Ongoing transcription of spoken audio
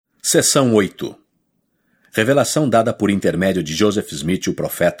Seção 8. Revelação dada por intermédio de Joseph Smith, o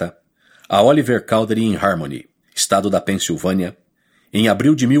profeta, a Oliver Cowdery em Harmony, estado da Pensilvânia, em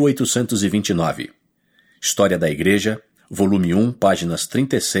abril de 1829. História da Igreja, volume 1, páginas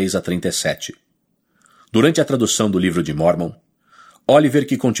 36 a 37. Durante a tradução do livro de Mormon, Oliver,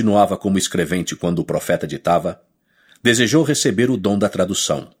 que continuava como escrevente quando o profeta ditava, desejou receber o dom da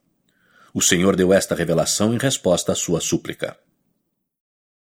tradução. O Senhor deu esta revelação em resposta à sua súplica.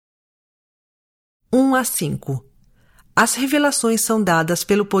 1 a 5. As revelações são dadas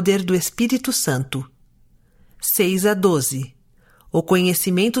pelo poder do Espírito Santo. 6 a 12. O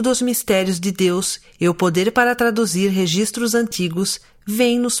conhecimento dos mistérios de Deus e o poder para traduzir registros antigos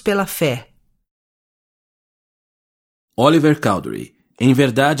vêm-nos pela fé. Oliver Cowdery, em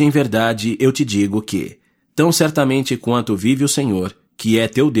verdade, eu te digo que, tão certamente quanto vive o Senhor, que é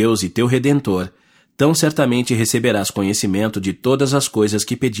teu Deus e teu Redentor, tão certamente receberás conhecimento de todas as coisas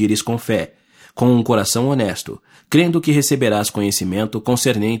que pedires com fé, com um coração honesto, crendo que receberás conhecimento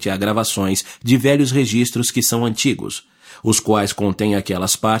concernente a gravações de velhos registros que são antigos, os quais contêm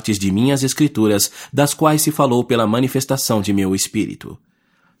aquelas partes de minhas escrituras, das quais se falou pela manifestação de meu espírito.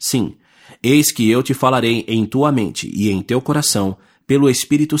 Sim, eis que eu te falarei em tua mente e em teu coração, pelo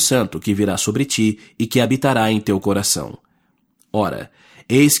Espírito Santo que virá sobre ti e que habitará em teu coração. Ora,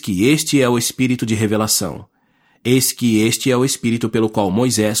 eis que este é o Espírito de revelação. Eis que este é o Espírito pelo qual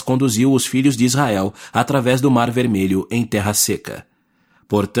Moisés conduziu os filhos de Israel através do Mar Vermelho em terra seca.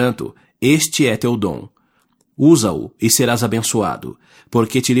 Portanto, este é teu dom. Usa-o e serás abençoado,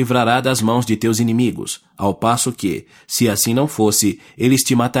 porque te livrará das mãos de teus inimigos, ao passo que, se assim não fosse, eles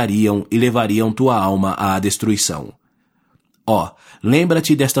te matariam e levariam tua alma à destruição.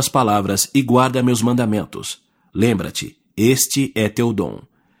 Lembra-te destas palavras e guarda meus mandamentos. Lembra-te, este é teu dom.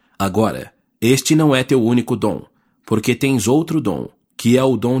 Agora, este não é teu único dom, porque tens outro dom, que é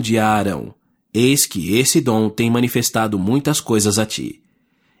o dom de Aarão. Eis que esse dom tem manifestado muitas coisas a ti.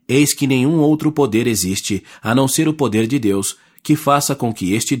 Eis que nenhum outro poder existe, a não ser o poder de Deus, que faça com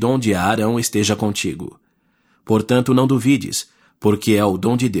que este dom de Aarão esteja contigo. Portanto, não duvides, porque é o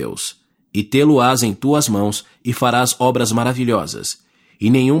dom de Deus, e tê-lo-ás em tuas mãos, e farás obras maravilhosas, e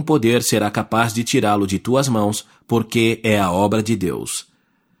nenhum poder será capaz de tirá-lo de tuas mãos, porque é a obra de Deus.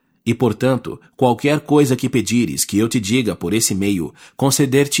 E, portanto, qualquer coisa que pedires que eu te diga por esse meio,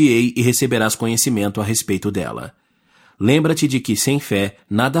 conceder-te-ei e receberás conhecimento a respeito dela. Lembra-te de que sem fé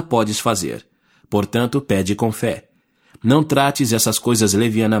nada podes fazer. Portanto, pede com fé. Não trates essas coisas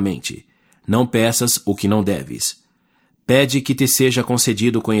levianamente. Não peças o que não deves. Pede que te seja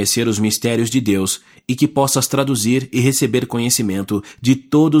concedido conhecer os mistérios de Deus e que possas traduzir e receber conhecimento de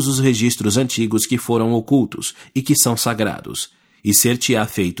todos os registros antigos que foram ocultos e que são sagrados, e ser-te-á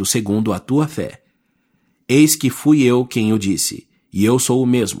feito segundo a tua fé. Eis que fui eu quem o disse, e eu sou o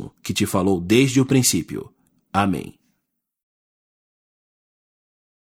mesmo que te falou desde o princípio. Amém.